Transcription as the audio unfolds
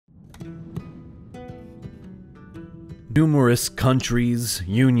Numerous countries,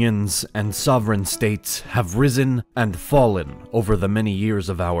 unions, and sovereign states have risen and fallen over the many years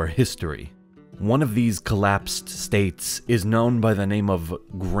of our history. One of these collapsed states is known by the name of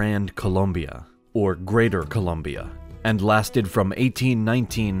Gran Colombia, or Greater Colombia, and lasted from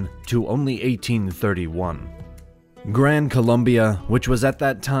 1819 to only 1831. Gran Colombia, which was at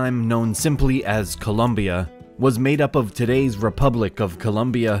that time known simply as Colombia, was made up of today's Republic of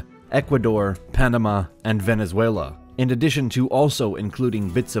Colombia, Ecuador, Panama, and Venezuela, in addition to also including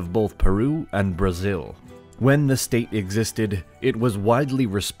bits of both Peru and Brazil. When the state existed, it was widely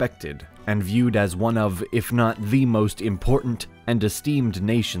respected and viewed as one of, if not the most important and esteemed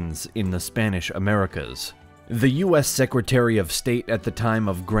nations in the Spanish Americas. The U.S. Secretary of State at the time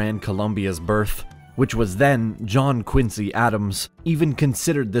of Gran Colombia's birth, which was then John Quincy Adams, even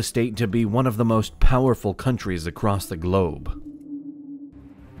considered the state to be one of the most powerful countries across the globe.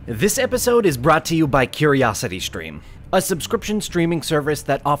 This episode is brought to you by CuriosityStream, a subscription streaming service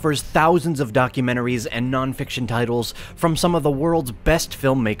that offers thousands of documentaries and non-fiction titles from some of the world's best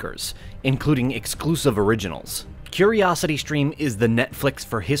filmmakers, including exclusive originals. CuriosityStream is the Netflix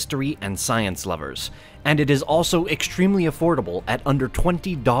for history and science lovers, and it is also extremely affordable at under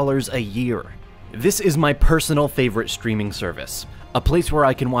 $20 a year. This is my personal favorite streaming service, a place where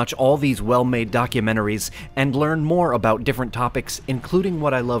I can watch all these well-made documentaries and learn more about different topics, including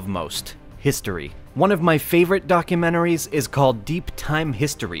what I love most, history. One of my favorite documentaries is called Deep Time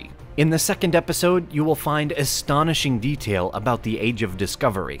History. In the second episode, you will find astonishing detail about the Age of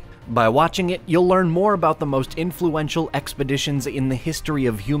Discovery. By watching it, you'll learn more about the most influential expeditions in the history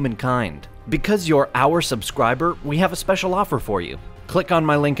of humankind. Because you're our subscriber, we have a special offer for you. Click on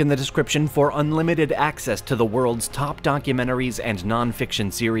my link in the description for unlimited access to the world's top documentaries and non-fiction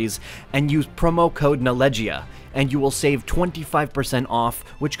series, and use promo code NALEGIA, and you will save 25% off,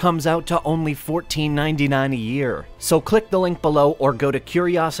 which comes out to only $14.99 a year. So click the link below or go to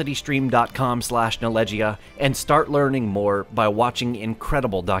curiositystream.com/NALEGIA and start learning more by watching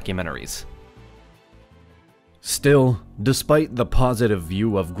incredible documentaries. Still, despite the positive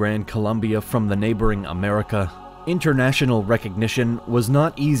view of Gran Colombia from the neighboring America, international recognition was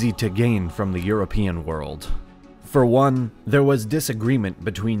not easy to gain from the European world. For one, there was disagreement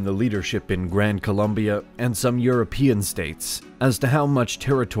between the leadership in Gran Colombia and some European states as to how much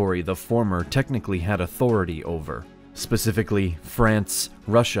territory the former technically had authority over. Specifically, France,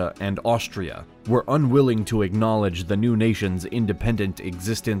 Russia, and Austria were unwilling to acknowledge the new nation's independent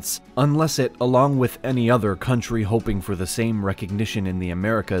existence unless it, along with any other country hoping for the same recognition in the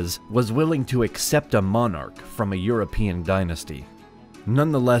Americas, was willing to accept a monarch from a European dynasty.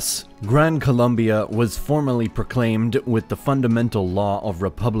 Nonetheless, Gran Colombia was formally proclaimed with the fundamental law of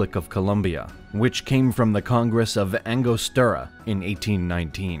Republic of Colombia, which came from the Congress of Angostura in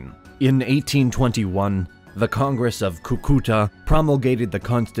 1819. In 1821, the Congress of Cucuta promulgated the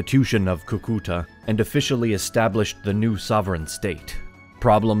Constitution of Cucuta and officially established the new sovereign state.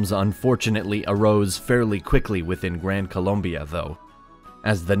 Problems unfortunately arose fairly quickly within Gran Colombia, though,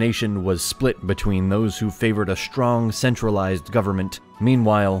 as the nation was split between those who favored a strong centralized government.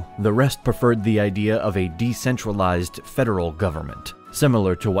 Meanwhile, the rest preferred the idea of a decentralized federal government,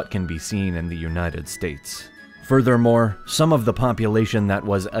 similar to what can be seen in the United States. Furthermore, some of the population that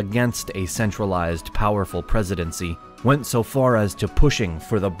was against a centralized, powerful presidency went so far as to pushing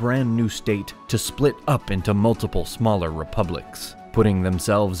for the brand new state to split up into multiple smaller republics, putting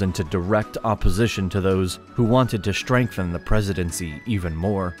themselves into direct opposition to those who wanted to strengthen the presidency even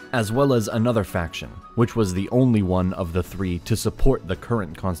more, as well as another faction, which was the only one of the three to support the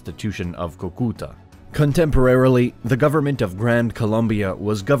current constitution of Cucuta. Contemporarily, the government of Gran Colombia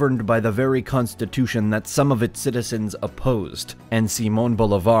was governed by the very constitution that some of its citizens opposed, and Simón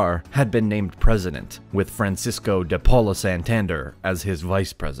Bolívar had been named president, with Francisco de Paula Santander as his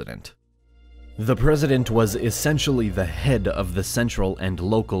vice president. The president was essentially the head of the central and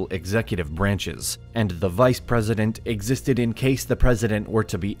local executive branches, and the vice president existed in case the president were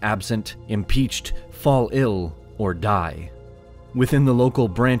to be absent, impeached, fall ill, or die. Within the local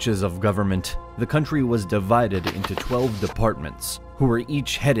branches of government, the country was divided into 12 departments, who were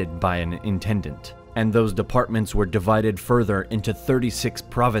each headed by an intendant, and those departments were divided further into 36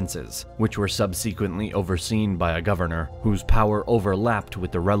 provinces, which were subsequently overseen by a governor, whose power overlapped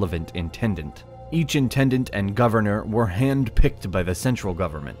with the relevant intendant. Each intendant and governor were hand-picked by the central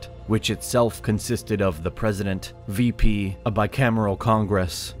government, which itself consisted of the president, VP, a bicameral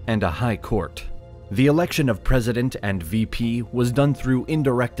Congress, and a high court. The election of president and VP was done through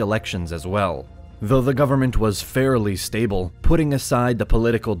indirect elections as well. Though the government was fairly stable, putting aside the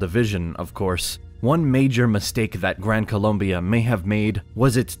political division, of course, One major mistake that Gran Colombia may have made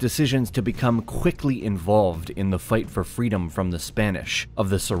was its decisions to become quickly involved in the fight for freedom from the Spanish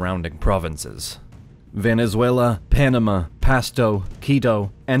of the surrounding provinces. Venezuela, Panama, Pasto,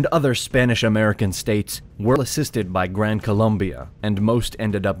 Quito, and other Spanish-American states were assisted by Gran Colombia, and most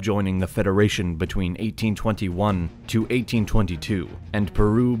ended up joining the Federation between 1821 to 1822, and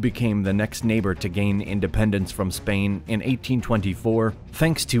Peru became the next neighbor to gain independence from Spain in 1824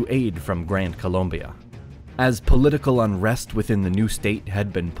 thanks to aid from Gran Colombia. As political unrest within the new state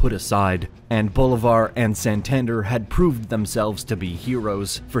had been put aside, and Bolivar and Santander had proved themselves to be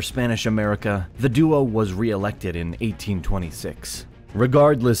heroes for Spanish America, the duo was re-elected in 1826.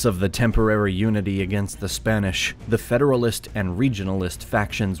 Regardless of the temporary unity against the Spanish, the Federalist and Regionalist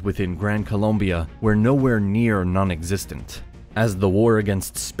factions within Gran Colombia were nowhere near non-existent. As the war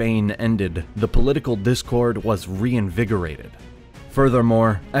against Spain ended, the political discord was reinvigorated.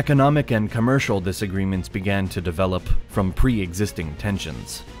 Furthermore, economic and commercial disagreements began to develop from pre-existing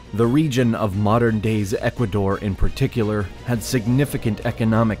tensions. The region of modern-day Ecuador in particular had significant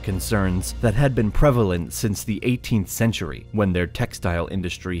economic concerns that had been prevalent since the 18th century, when their textile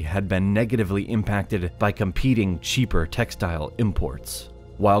industry had been negatively impacted by competing cheaper textile imports.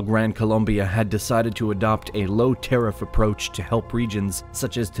 While Gran Colombia had decided to adopt a low-tariff approach to help regions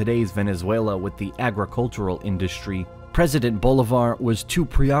such as today's Venezuela with the agricultural industry, President Bolivar was too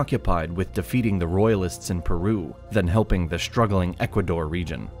preoccupied with defeating the royalists in Peru than helping the struggling Ecuador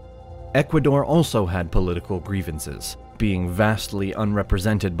region. Ecuador also had political grievances, being vastly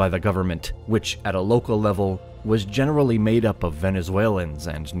unrepresented by the government, which at a local level was generally made up of Venezuelans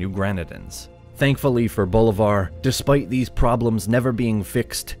and New Granadans. Thankfully for Bolivar, despite these problems never being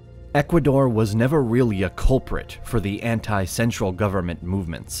fixed, Ecuador was never really a culprit for the anti-central government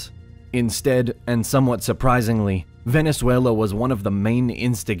movements. Instead, and somewhat surprisingly, Venezuela was one of the main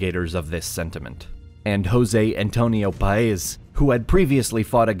instigators of this sentiment. And José Antonio Páez, who had previously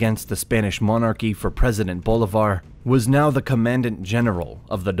fought against the Spanish monarchy for President Bolivar, was now the commandant general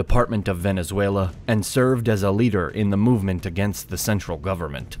of the Department of Venezuela and served as a leader in the movement against the central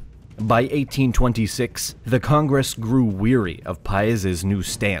government. By 1826, the Congress grew weary of Páez's new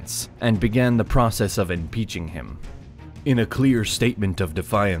stance and began the process of impeaching him. In a clear statement of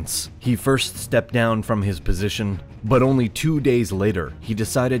defiance, he first stepped down from his position, but only 2 days later, he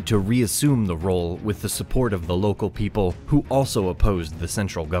decided to reassume the role with the support of the local people who also opposed the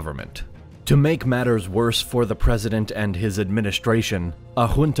central government. To make matters worse for the president and his administration, a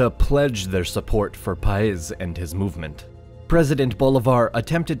junta pledged their support for Páez and his movement. President Bolivar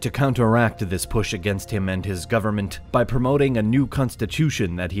attempted to counteract this push against him and his government by promoting a new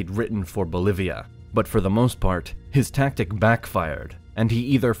constitution that he'd written for Bolivia. But for the most part, his tactic backfired, and he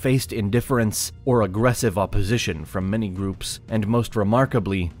either faced indifference or aggressive opposition from many groups, and most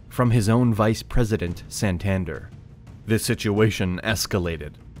remarkably, from his own vice president, Santander. This situation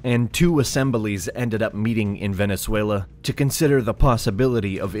escalated, and 2 assemblies ended up meeting in Venezuela to consider the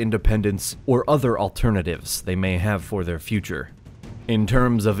possibility of independence or other alternatives they may have for their future. In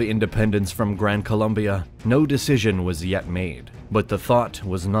terms of independence from Gran Colombia, no decision was yet made, but the thought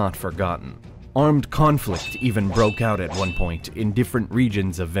was not forgotten. Armed conflict even broke out at one point in different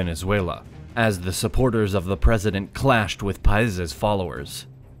regions of Venezuela, as the supporters of the president clashed with Páez's followers.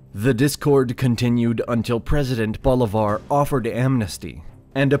 The discord continued until President Bolivar offered amnesty,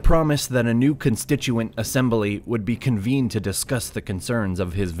 and a promise that a new constituent assembly would be convened to discuss the concerns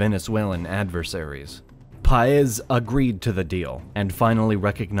of his Venezuelan adversaries. Páez agreed to the deal, and finally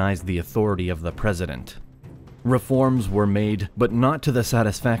recognized the authority of the president. Reforms were made, but not to the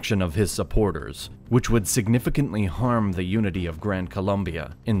satisfaction of his supporters, which would significantly harm the unity of Gran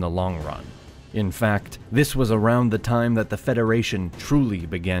Colombia in the long run. In fact, this was around the time that the Federation truly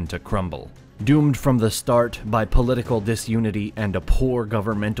began to crumble. Doomed from the start by political disunity and a poor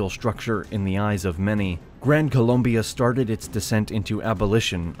governmental structure in the eyes of many, Gran Colombia started its descent into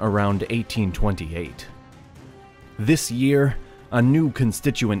abolition around 1828. This year, a new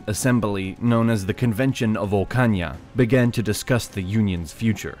constituent assembly known as the Convention of Ocaña began to discuss the Union's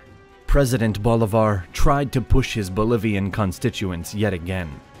future. President Bolivar tried to push his Bolivian constituents yet again,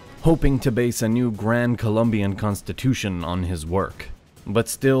 hoping to base a new Gran Colombian constitution on his work. But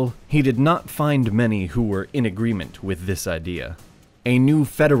still, he did not find many who were in agreement with this idea. A new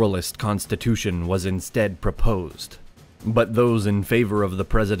federalist constitution was instead proposed. But those in favor of the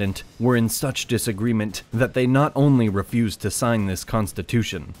president were in such disagreement that they not only refused to sign this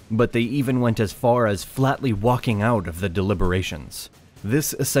constitution, but they even went as far as flatly walking out of the deliberations.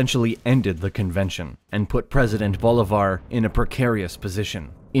 This essentially ended the convention and put President Bolivar in a precarious position,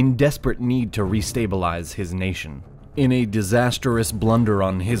 in desperate need to restabilize his nation. In a disastrous blunder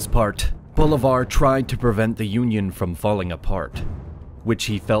on his part, Bolivar tried to prevent the Union from falling apart, which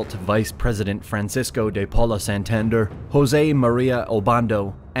he felt Vice President Francisco de Paula Santander, Jose Maria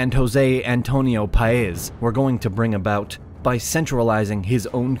Obando, and Jose Antonio Paez were going to bring about by centralizing his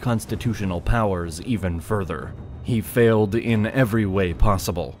own constitutional powers even further. He failed in every way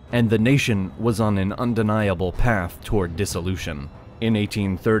possible, and the nation was on an undeniable path toward dissolution. In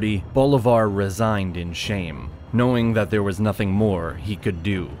 1830, Bolivar resigned in shame, knowing that there was nothing more he could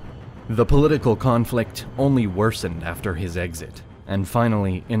do. The political conflict only worsened after his exit, and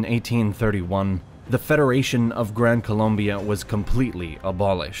finally, in 1831, the Federation of Gran Colombia was completely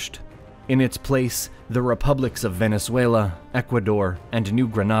abolished. In its place, the republics of Venezuela, Ecuador, and New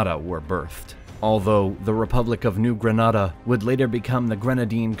Granada were birthed, although the Republic of New Granada would later become the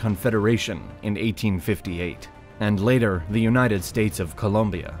Grenadine Confederation in 1858, and later the United States of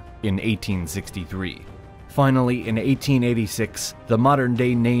Colombia in 1863. Finally, in 1886, the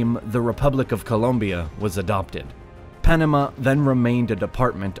modern-day name, the Republic of Colombia, was adopted. Panama then remained a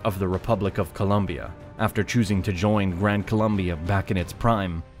department of the Republic of Colombia, after choosing to join Gran Colombia back in its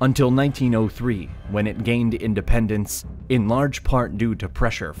prime, until 1903, when it gained independence, in large part due to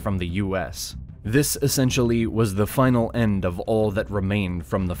pressure from the US. This essentially was the final end of all that remained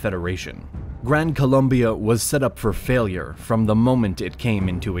from the Federation. Gran Colombia was set up for failure from the moment it came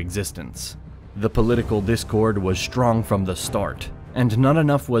into existence. The political discord was strong from the start, and not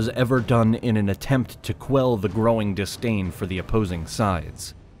enough was ever done in an attempt to quell the growing disdain for the opposing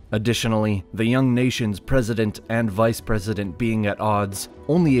sides. Additionally, the young nation's president and vice president being at odds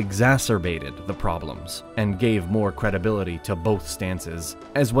only exacerbated the problems and gave more credibility to both stances,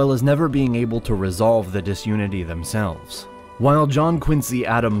 as well as never being able to resolve the disunity themselves. While John Quincy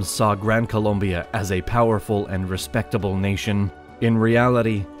Adams saw Gran Colombia as a powerful and respectable nation, in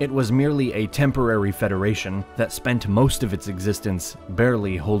reality, it was merely a temporary federation that spent most of its existence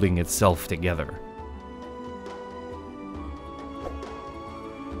barely holding itself together.